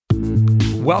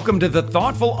Welcome to the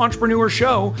Thoughtful Entrepreneur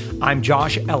Show. I'm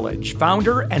Josh Elledge,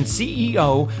 founder and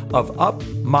CEO of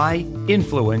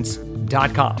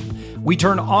UpMyInfluence.com. We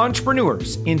turn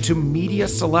entrepreneurs into media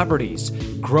celebrities,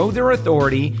 grow their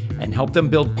authority, and help them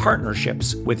build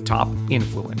partnerships with top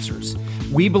influencers.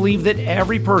 We believe that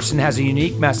every person has a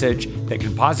unique message that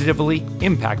can positively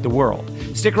impact the world.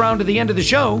 Stick around to the end of the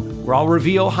show, where I'll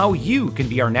reveal how you can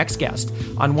be our next guest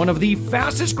on one of the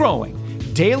fastest growing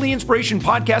daily inspiration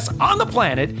podcasts on the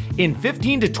planet in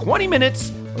 15 to 20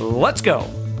 minutes. Let's go.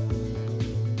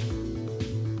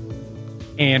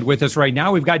 And with us right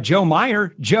now, we've got Joe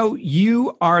Meyer. Joe,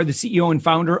 you are the CEO and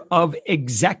founder of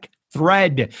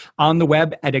ExecThread on the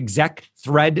web at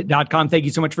ExecThread.com. Thank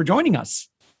you so much for joining us.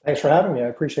 Thanks for having me. I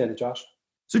appreciate it, Josh.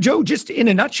 So Joe, just in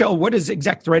a nutshell, what does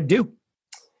ExecThread do?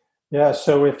 Yeah,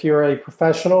 so if you're a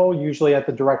professional, usually at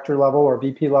the director level or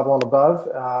VP level and above,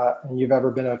 and you've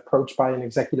ever been approached by an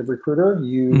executive recruiter,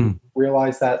 you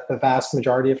realize that the vast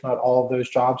majority, if not all of those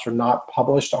jobs, are not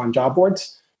published on job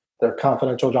boards. They're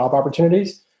confidential job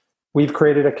opportunities. We've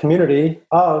created a community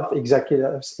of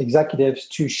executives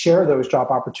to share those job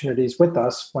opportunities with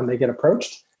us when they get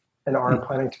approached and aren't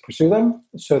planning to pursue them,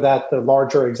 so that the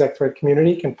larger ExecThread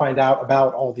community can find out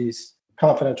about all these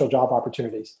confidential job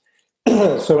opportunities.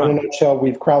 So in a nutshell,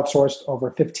 we've crowdsourced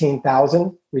over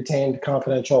 15,000 retained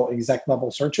confidential exec level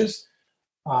searches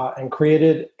and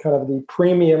created kind of the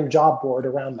premium job board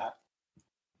around that.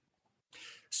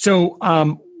 So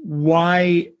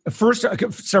why, first,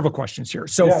 several questions here.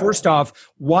 So First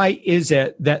off, why is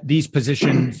it that these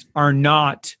positions are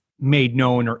not made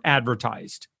known or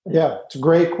advertised? Yeah, it's a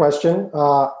great question.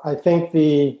 I think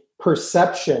the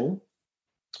perception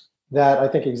that I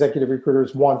think executive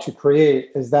recruiters want to create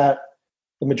is that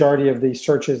the majority of the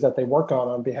searches that they work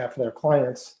on behalf of their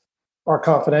clients are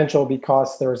confidential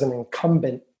because there's an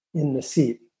incumbent in the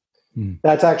seat.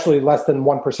 That's actually less than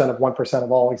 1% of 1%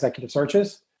 of all executive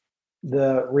searches.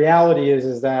 The reality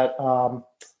is that the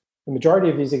majority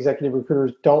of these executive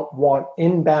recruiters don't want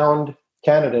inbound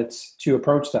candidates to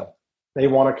approach them. They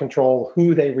want to control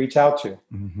who they reach out to.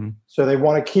 So they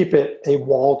want to keep it a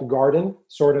walled garden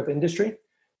sort of industry.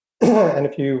 And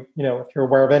if you're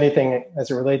aware of anything as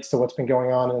it relates to what's been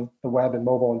going on in the web and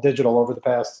mobile and digital over the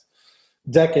past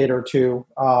decade or two,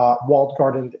 walled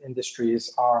garden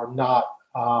industries are not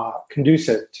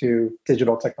conducive to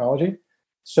digital technology.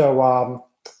 So,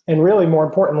 and really more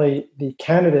importantly, the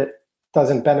candidate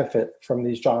doesn't benefit from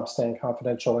these jobs staying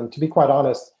confidential. And to be quite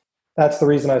honest, that's the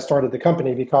reason I started the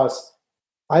company, because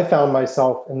I found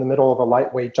myself in the middle of a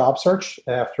lightweight job search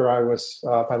after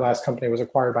my last company was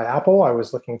acquired by Apple. I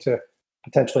was looking to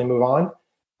potentially move on.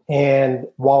 And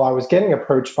while I was getting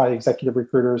approached by executive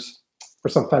recruiters for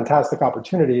some fantastic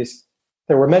opportunities,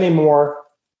 there were many more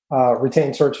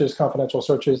retained searches, confidential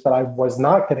searches that I was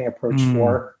not getting approached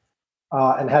for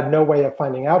and had no way of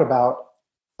finding out about,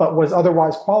 but was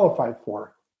otherwise qualified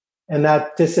for. And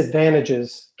that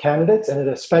disadvantages candidates, and it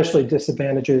especially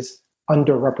disadvantages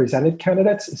underrepresented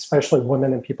candidates, especially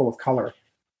women and people of color,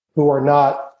 who are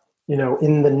not,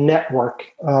 in the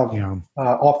network of,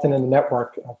 often in the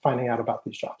network of finding out about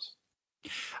these jobs.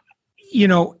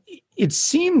 It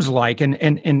seems like,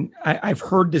 and I've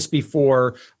heard this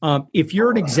before, if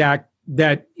you're an exec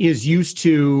that is used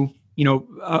to,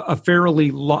 a fairly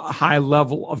high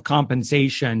level of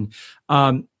compensation,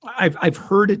 I've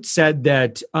heard it said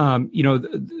that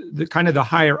the kind of the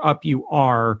higher up you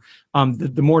are,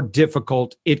 the more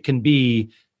difficult it can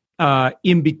be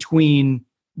in between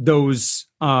those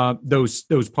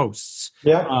posts.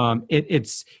 Yeah.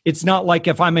 It's not like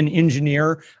if I'm an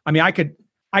engineer. I mean, I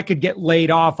could get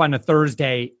laid off on a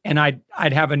Thursday and I'd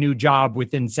have a new job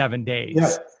within 7 days.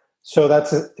 Yeah. So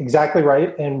that's exactly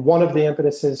right. And one of the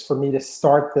impetuses for me to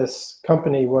start this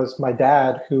company was my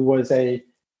dad, who was a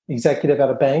executive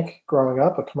at a bank growing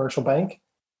up, a commercial bank.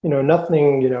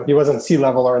 Nothing, he wasn't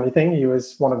C-level or anything. He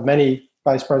was one of many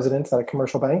vice presidents at a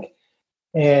commercial bank.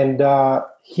 And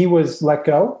he was let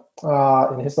go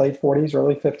in his late 40s,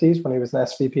 early 50s when he was an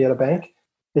SVP at a bank.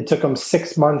 It took him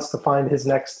 6 months to find his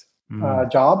next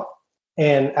job.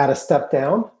 And at a step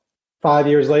down, 5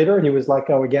 years later, he was let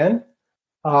go again.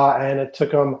 And it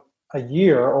took him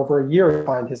over a year to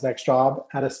find his next job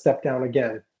at a step down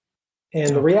again.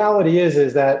 And the reality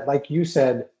is that, like you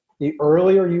said, the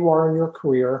earlier you are in your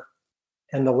career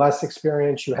and the less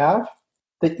experience you have,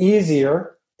 the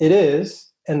easier it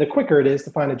is and the quicker it is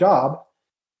to find a job.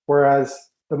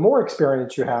 Whereas the more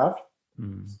experience you have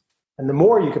and the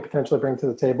more you could potentially bring to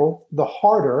the table, the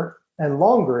harder and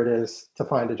longer it is to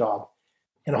find a job.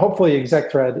 And hopefully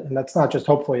ExecThread, and that's not just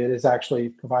hopefully, it is actually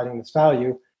providing this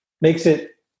value, makes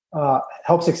it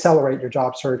helps accelerate your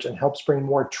job search and helps bring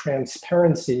more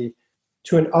transparency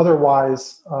to an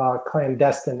otherwise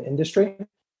clandestine industry.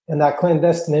 And that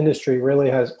clandestine industry really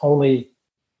has only,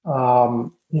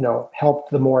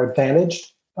 helped the more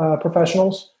advantaged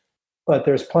professionals. But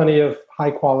there's plenty of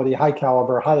high quality, high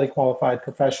caliber, highly qualified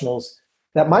professionals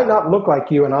that might not look like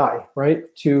you and I, right?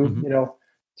 To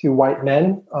white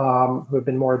men who have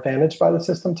been more advantaged by the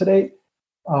system to date.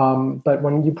 But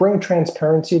when you bring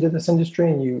transparency to this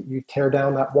industry and you tear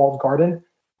down that walled garden,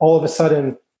 all of a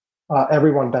sudden,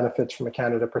 everyone benefits from a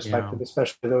candidate perspective,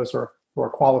 especially those who are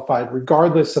qualified,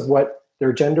 regardless of what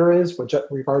their gender is,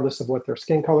 regardless of what their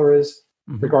skin color is,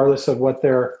 regardless of what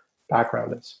their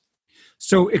background is.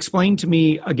 So explain to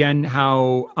me again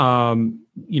how,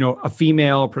 a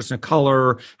female, a person of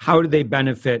color, how do they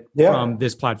benefit from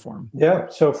this platform? Yeah.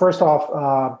 So first off,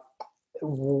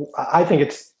 I think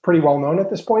it's pretty well known at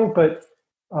this point, but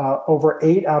over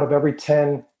 8 out of every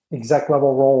 10 exec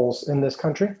level roles in this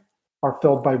country are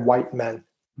filled by white men.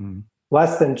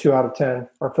 Less than 2 out of 10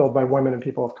 are filled by women and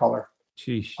people of color.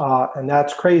 And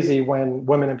that's crazy when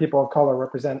women and people of color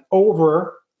represent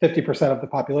over 50% of the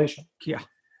population. Yeah.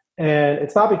 And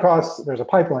it's not because there's a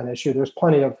pipeline issue. There's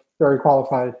plenty of very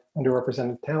qualified,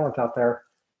 underrepresented talent out there.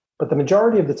 But the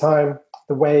majority of the time,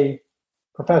 the way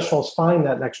professionals find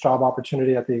that next job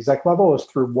opportunity at the exec level is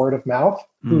through word of mouth,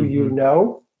 who you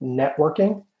know,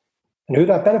 networking. And who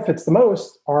that benefits the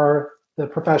most are the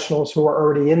professionals who are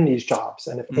already in these jobs.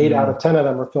 And if 8 out of 10 of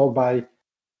them are filled by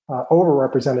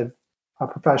overrepresented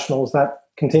professionals, that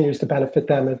continues to benefit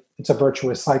them. It's a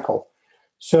virtuous cycle.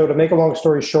 So to make a long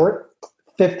story short,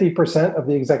 50% of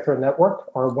the ExecThread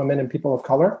network are women and people of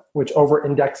color, which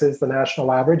over-indexes the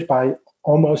national average by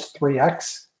almost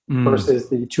 3x versus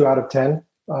the 2 out of 10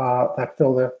 that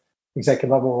fill the executive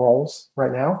level roles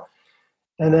right now.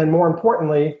 And then more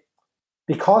importantly,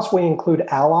 because we include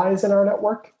allies in our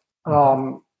network,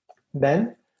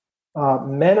 men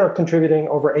are contributing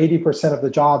over 80% of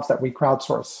the jobs that we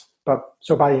crowdsource.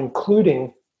 So by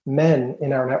including men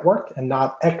in our network and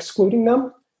not excluding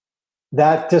them,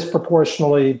 that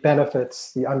disproportionately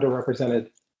benefits the underrepresented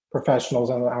professionals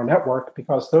on our network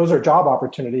because those are job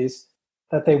opportunities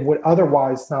that they would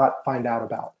otherwise not find out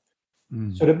about.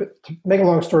 So to make a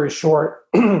long story short,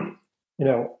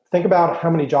 think about how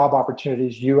many job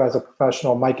opportunities you as a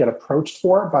professional might get approached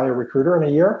for by a recruiter in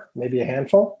a year, maybe a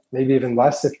handful, maybe even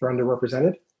less if you're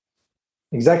underrepresented.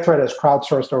 ExecThread has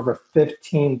crowdsourced over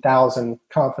 15,000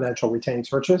 confidential retained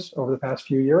searches over the past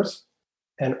few years.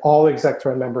 And all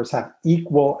ExecThread members have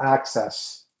equal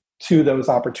access to those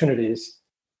opportunities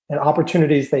and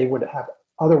opportunities they would have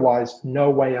otherwise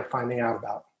no way of finding out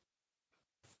about.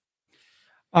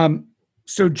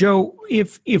 So Joe,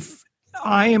 if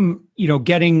I am,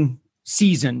 getting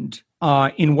seasoned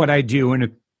in what I do,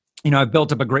 and I've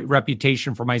built up a great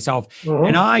reputation for myself,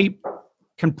 and I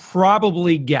can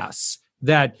probably guess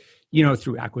that,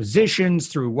 through acquisitions,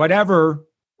 through whatever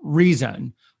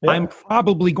reason, I'm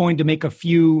probably going to make a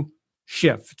few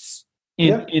shifts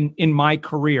in my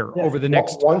career over the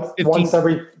next once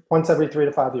every 3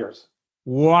 to 5 years.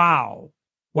 Wow.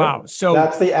 So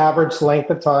that's the average length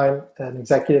of time an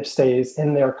executive stays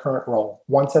in their current role.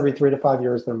 Once every 3 to 5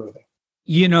 years, they're moving.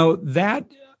 That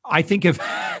I think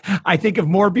if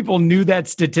more people knew that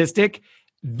statistic,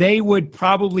 they would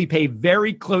probably pay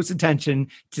very close attention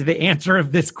to the answer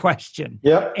of this question.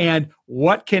 And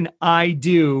what can I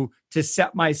do to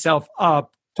set myself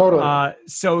up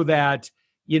so that,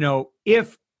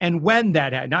 if and when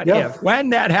that, when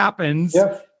that happens,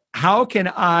 how can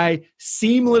I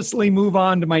seamlessly move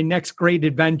on to my next great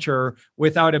adventure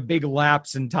without a big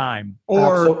lapse in time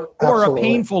or a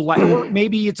painful lapse, or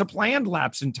maybe it's a planned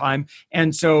lapse in time.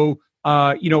 And so,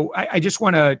 I just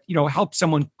want to, help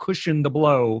someone cushion the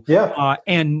blow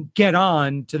and get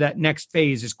on to that next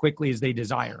phase as quickly as they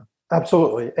desire.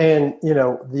 Absolutely. And,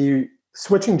 the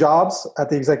switching jobs at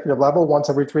the executive level once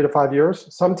every 3 to 5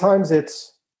 years, sometimes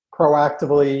it's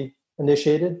proactively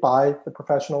initiated by the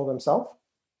professional themselves,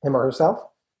 him or herself.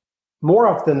 More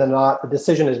often than not, the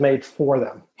decision is made for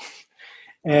them.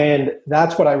 And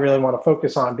that's what I really want to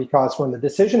focus on, because when the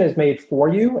decision is made for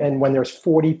you, and when there's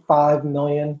 45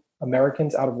 million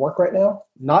Americans out of work right now,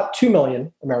 not 2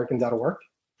 million Americans out of work,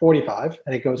 45,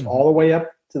 and it goes all the way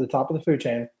up to the top of the food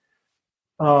chain.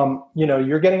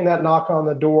 You're getting that knock on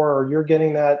the door, or you're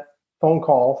getting that phone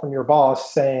call from your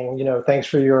boss saying, thanks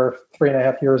for your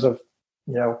 3.5 years of,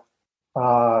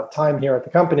 time here at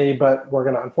the company, but we're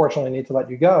going to unfortunately need to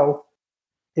let you go.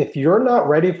 If you're not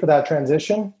ready for that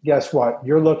transition, guess what?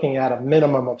 You're looking at a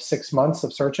minimum of 6 months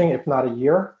of searching, if not a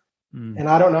year. And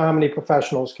I don't know how many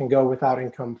professionals can go without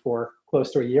income for close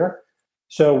to a year.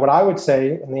 So what I would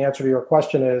say, and the answer to your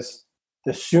question is,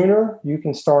 the sooner you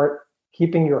can start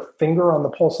keeping your finger on the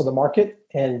pulse of the market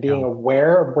and being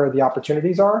aware of where the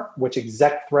opportunities are, which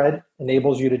ExecThread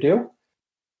enables you to do,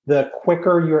 the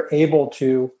quicker you're able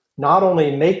to not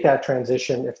only make that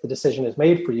transition if the decision is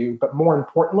made for you, but more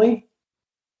importantly,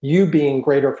 you be in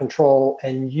greater control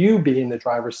and you be in the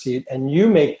driver's seat and you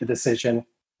make the decision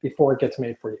before it gets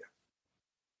made for you.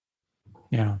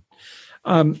 Yeah.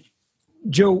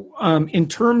 Joe, in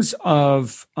terms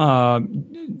of,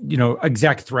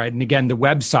 ExecThread, and again, the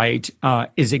website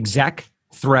is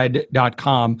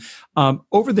ExecThread.com.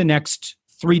 Over the next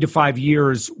 3 to 5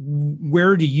 years,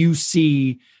 where do you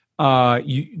see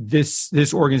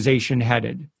this organization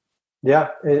headed? Yeah,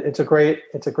 it's a great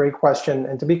question.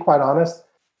 And to be quite honest,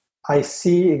 I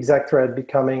see ExecThread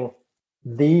becoming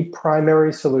the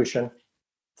primary solution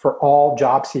for all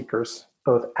job seekers,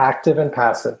 both active and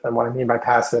passive. And what I mean by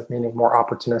passive, meaning more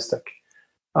opportunistic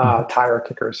tire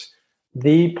kickers.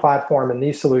 The platform and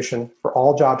the solution for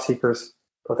all job seekers,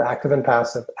 both active and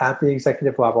passive, at the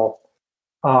executive level,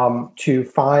 to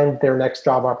find their next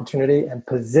job opportunity and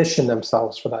position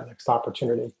themselves for that next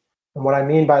opportunity. And what I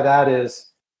mean by that is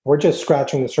we're just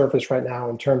scratching the surface right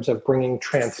now in terms of bringing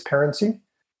transparency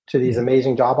to these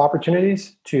amazing job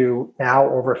opportunities to now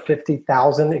over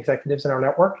 50,000 executives in our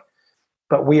network.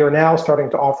 But we are now starting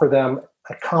to offer them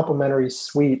a complementary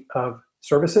suite of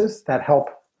services that help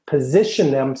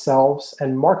position themselves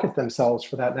and market themselves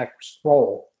for that next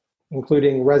role,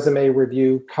 including resume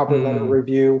review, cover letter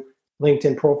review,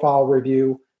 LinkedIn profile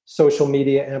review, social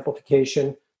media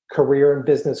amplification, career and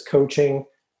business coaching,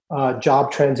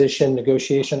 job transition,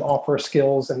 negotiation, offer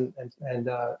skills, and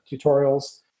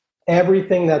tutorials.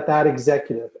 Everything that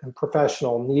executive and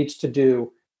professional needs to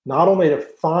do, not only to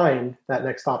find that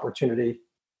next opportunity,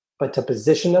 but to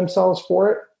position themselves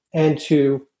for it and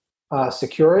to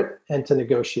secure it and to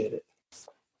negotiate it.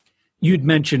 You'd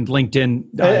mentioned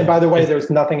LinkedIn. And by the way,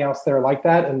 there's nothing else there like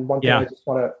that. And one thing I just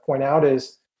want to point out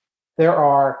is there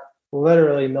are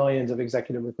literally millions of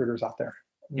executive recruiters out there,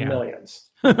 millions.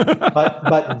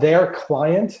 but their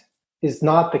client is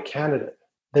not the candidate.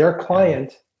 Their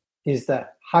client is the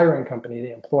hiring company,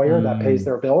 the employer that pays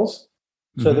their bills.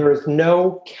 So there is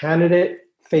no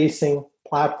candidate-facing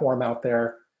platform out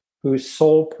there whose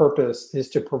sole purpose is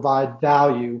to provide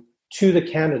value to the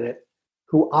candidate,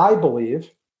 who I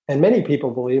believe, and many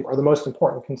people believe, are the most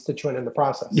important constituent in the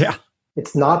process. Yeah.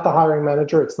 It's not the hiring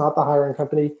manager. It's not the hiring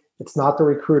company. It's not the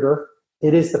recruiter.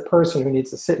 It is the person who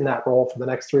needs to sit in that role for the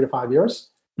next 3 to 5 years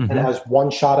and has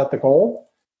one shot at the goal.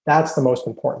 That's the most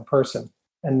important person.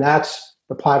 And that's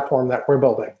the platform that we're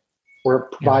building. We're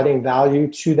providing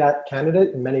value to that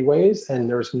candidate in many ways, and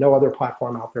there's no other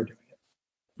platform out there doing it.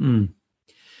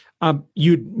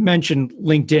 You mentioned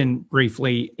LinkedIn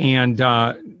briefly, and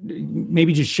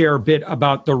maybe just share a bit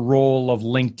about the role of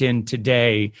LinkedIn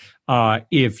today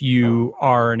if you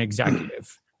are an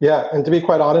executive. Yeah, and to be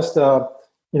quite honest,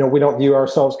 we don't view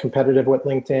ourselves competitive with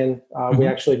LinkedIn. We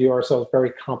actually view ourselves very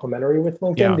complementary with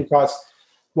LinkedIn because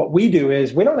what we do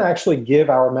is we don't actually give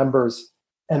our members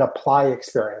an apply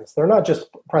experience. They're not just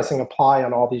pressing apply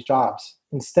on all these jobs.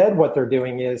 Instead, what they're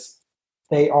doing is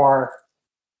they are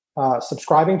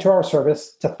subscribing to our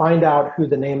service to find out who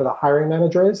the name of the hiring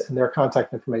manager is and their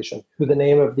contact information, who the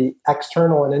name of the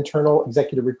external and internal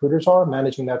executive recruiters are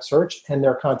managing that search, and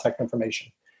their contact information.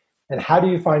 And how do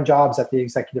you find jobs at the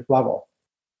executive level?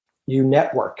 You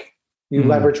network, you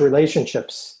leverage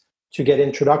relationships to get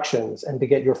introductions and to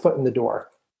get your foot in the door.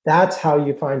 That's how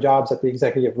you find jobs at the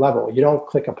executive level. You don't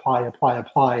click apply, and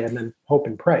then hope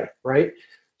and pray, right?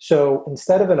 So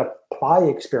instead of an apply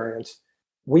experience,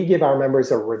 we give our members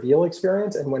a reveal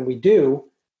experience. And when we do,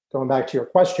 going back to your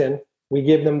question, we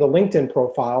give them the LinkedIn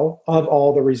profile of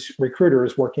all the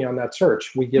recruiters working on that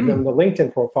search. We give them the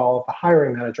LinkedIn profile of the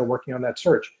hiring manager working on that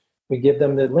search. We give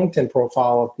them the LinkedIn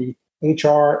profile of the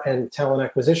HR and talent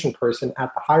acquisition person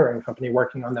at the hiring company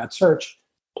working on that search,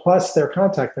 plus their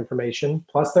contact information,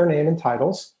 plus their name and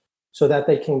titles, so that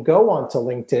they can go onto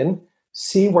LinkedIn,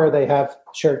 see where they have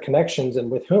shared connections and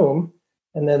with whom,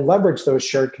 and then leverage those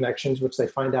shared connections, which they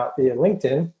find out via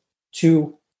LinkedIn,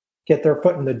 to get their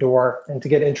foot in the door and to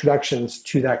get introductions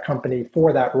to that company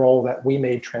for that role that we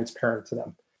made transparent to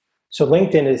them. So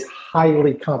LinkedIn is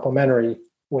highly complementary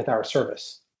with our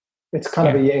service. It's kind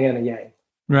of a yin and a yang.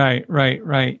 Right.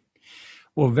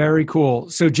 Well, very cool.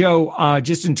 So Joe,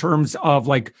 just in terms of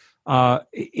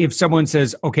if someone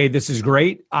says, okay, this is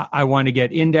great, I want to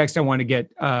get indexed, I want to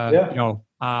get, they're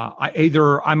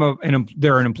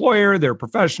an employer, they're a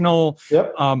professional.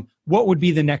 What would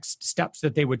be the next steps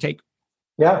that they would take?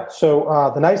 Yeah.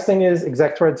 So the nice thing is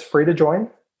ExecThread's free to join.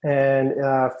 and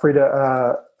free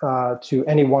to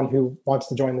anyone who wants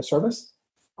to join the service.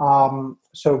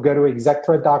 So go to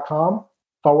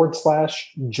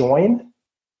ExecThread.com/join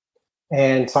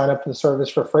and sign up for the service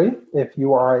for free. If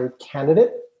you are a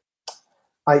candidate,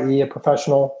 i.e. a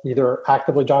professional, either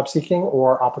actively job seeking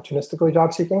or opportunistically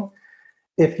job seeking.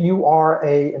 If you are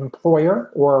a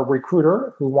employer or a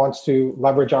recruiter who wants to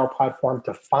leverage our platform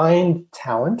to find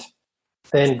talent,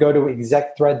 then go to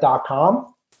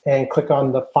ExecThread.com and click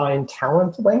on the Find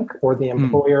Talent link or the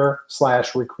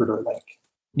employer/recruiter link.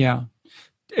 Yeah.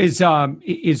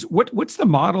 What's the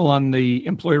model on the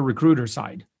employer recruiter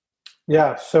side?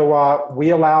 Yeah, so we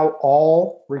allow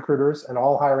all recruiters and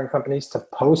all hiring companies to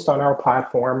post on our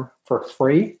platform for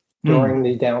free during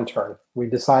the downturn. We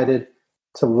decided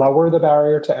to lower the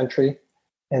barrier to entry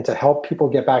and to help people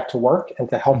get back to work and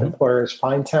to help employers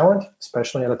find talent,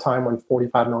 especially at a time when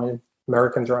 45 million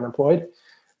Americans are unemployed.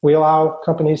 We allow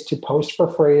companies to post for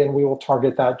free, and we will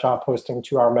target that job posting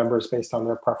to our members based on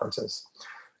their preferences.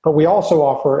 But we also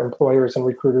offer employers and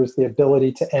recruiters the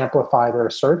ability to amplify their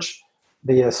search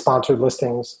via sponsored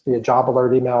listings, via job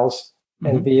alert emails,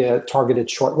 and via targeted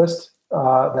shortlist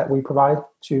that we provide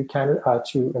to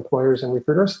employers and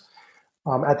recruiters.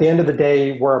 At the end of the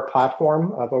day, we're a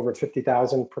platform of over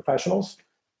 50,000 professionals,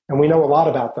 and we know a lot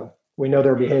about them. We know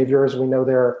their behaviors, we know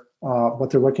what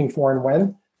they're looking for and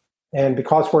when. And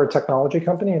because we're a technology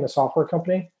company and a software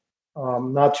company,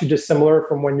 not too dissimilar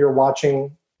from when you're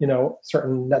watching,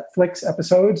 certain Netflix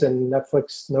episodes and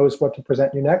Netflix knows what to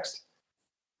present you next.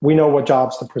 We know what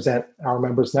jobs to present our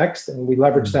members next, and we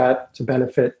leverage that to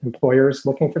benefit employers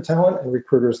looking for talent and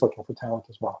recruiters looking for talent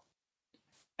as well.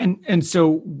 And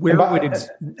so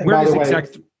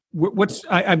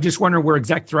I'm just wondering where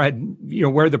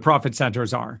ExecThread, where the profit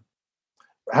centers are.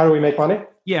 How do we make money?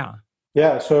 Yeah.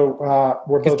 Yeah. So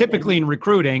because typically in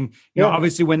recruiting,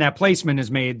 obviously when that placement is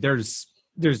made, there's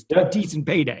a decent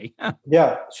payday.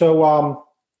 Yeah. So,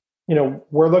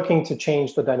 we're looking to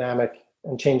change the dynamic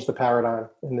and change the paradigm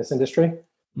in this industry.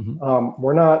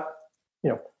 We're not,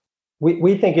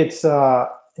 we think it's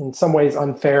in some ways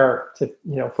unfair to,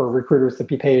 for recruiters to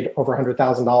be paid over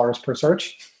 $100,000 per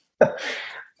search.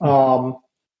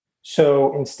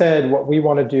 So instead, what we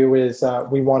want to do is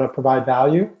we want to provide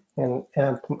value and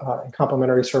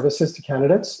complementary services to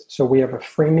candidates. So we have a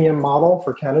freemium model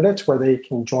for candidates where they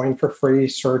can join for free,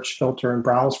 search, filter, and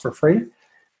browse for free,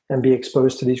 and be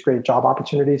exposed to these great job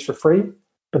opportunities for free.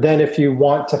 But then if you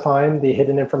want to find the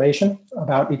hidden information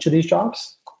about each of these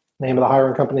jobs, name of the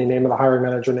hiring company, name of the hiring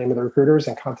manager, name of the recruiters,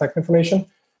 and contact information,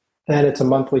 then it's a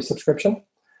monthly subscription.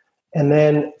 And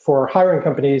then for hiring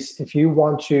companies, if you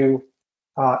want to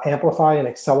amplify and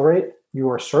accelerate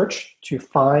your search to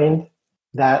find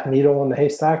that needle in the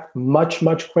haystack much,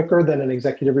 much quicker than an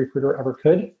executive recruiter ever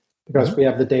could, because we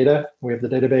have the data, we have the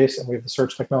database, and we have the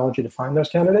search technology to find those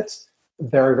candidates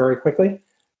very, very quickly.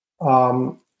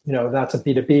 That's a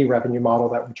B2B revenue model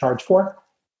that we charge for.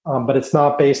 But it's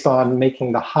not based on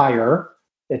making the hire.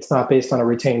 It's not based on a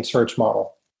retained search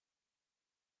model.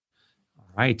 All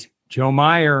right. Joe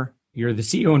Meyer, you're the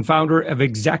CEO and founder of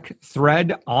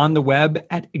ExecThread on the web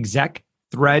at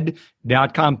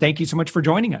ExecThread.com. Thank you so much for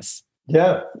joining us.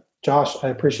 Yeah, Josh, I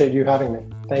appreciate you having me.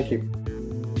 Thank you.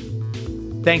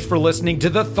 Thanks for listening to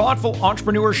the Thoughtful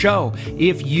Entrepreneur Show.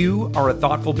 If you are a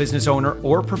thoughtful business owner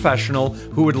or professional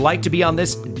who would like to be on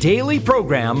this daily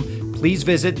program, please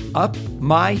visit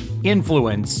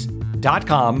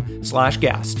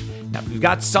upmyinfluence.com/guest. Now, if you've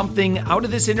got something out of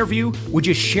this interview, would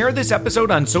you share this episode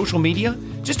on social media?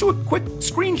 Just do a quick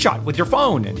screenshot with your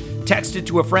phone and text it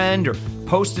to a friend or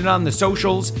post it on the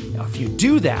socials. Now, if you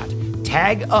do that,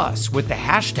 tag us with the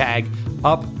hashtag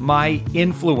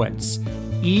UpMyInfluence.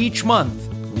 Each month,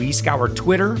 we scour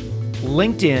Twitter,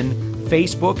 LinkedIn,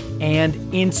 Facebook, and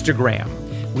Instagram.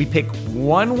 We pick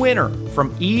one winner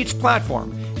from each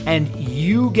platform, and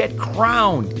you get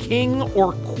crowned king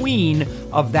or queen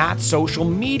of that social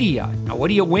media. Now, what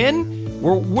do you win?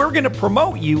 We're going to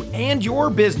promote you and your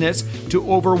business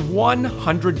to over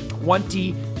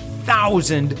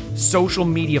 120,000 social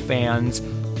media fans,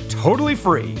 totally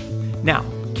free. Now,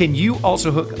 can you also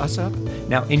hook us up?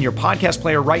 Now, in your podcast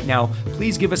player right now,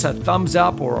 please give us a thumbs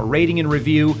up or a rating and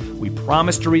review. We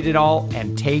promise to read it all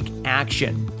and take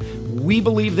action. We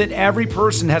believe that every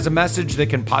person has a message that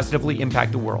can positively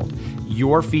impact the world.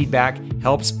 Your feedback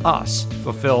helps us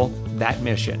fulfill that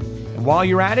mission. And while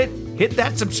you're at it, hit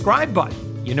that subscribe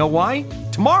button. You know why?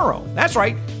 Tomorrow, that's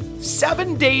right,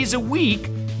 7 days a week,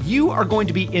 you are going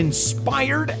to be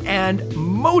inspired and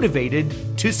motivated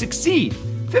to succeed.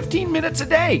 15 minutes a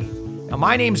day. Now,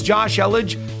 my name's Josh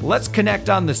Elledge. Let's connect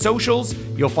on the socials.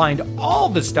 You'll find all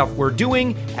the stuff we're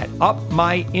doing at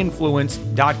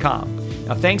upmyinfluence.com.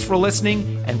 Now, thanks for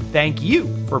listening, and thank you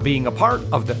for being a part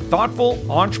of the Thoughtful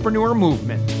Entrepreneur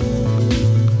Movement.